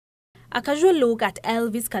A casual look at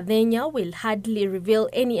Elvis Kadenya will hardly reveal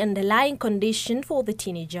any underlying condition for the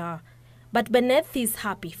teenager. But beneath his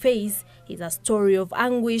happy face is a story of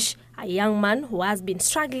anguish, a young man who has been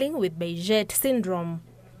struggling with Behcet syndrome,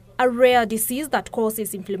 a rare disease that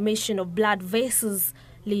causes inflammation of blood vessels,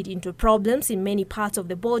 leading to problems in many parts of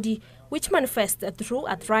the body, which manifest through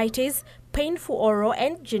arthritis, painful oral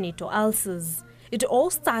and genital ulcers. It all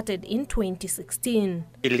started in 2016.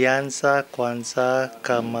 Ilianza kwanza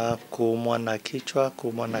kama kuumwa na kichwa,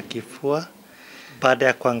 kuumwa na kifua. Baada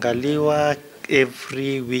ya kuangaliwa,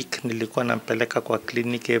 every week nilikuwa nampeleka kwa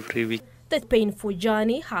clinic every week. That painful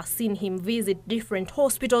journey has seen him visit different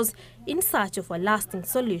hospitals in search of a lasting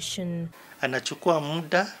solution. Anachukua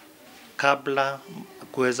muda kabla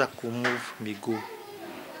kuweza kumove miguu.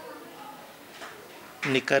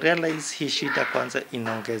 Nikarealize hii shida kwanza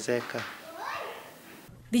inaongezeka.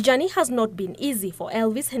 The journey has not been easy for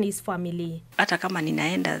Elvis and his family. Hata kama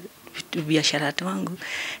ninaenda biashara yangu,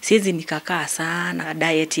 siwezi nikakaa sana,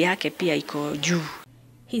 diet yake pia iko juu.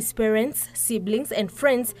 His parents, siblings and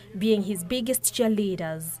friends being his biggest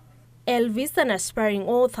cheerleaders. Elvis, an aspiring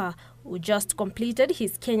author who just completed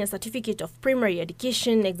his Kenya Certificate of Primary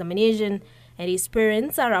Education examination, and his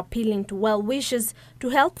parents are appealing to well-wishers to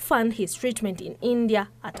help fund his treatment in India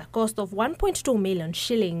at a cost of 1.2 million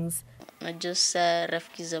shillings. Najua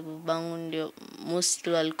rafiki za babangu ndio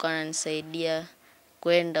mostly walikuwa wananisaidia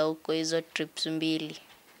kwenda huko hizo trips mbili.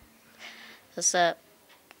 Sasa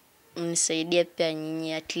mnisaidie pia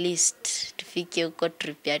nyinyi at least tufike huko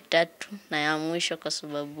trip ya 3 na ya mwisho, kwa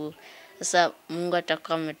sababu sasa Mungu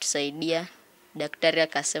atakuwa ametusaidia. Daktari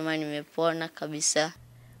akasema nimepona kabisa.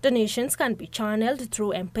 Donations can be channeled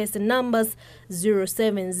through M-Pesa numbers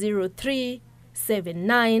 0703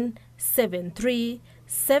 79 73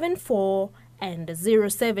 74 and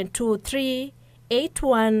 0723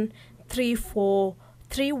 81 34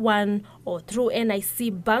 31 or through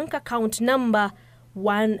NIC bank account number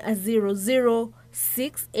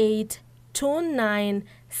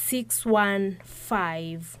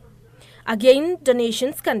 10068296115. Again,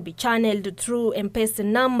 donations can be channeled through M-Pesa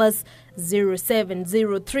numbers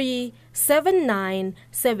 0703 79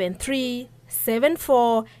 73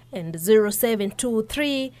 74 and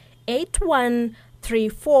 0723 81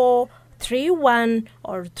 34 31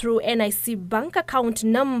 or through NIC bank account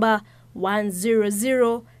number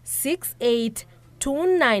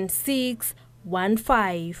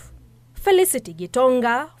 10068296115. Felicity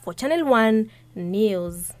Gitonga for Channel 1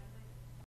 News.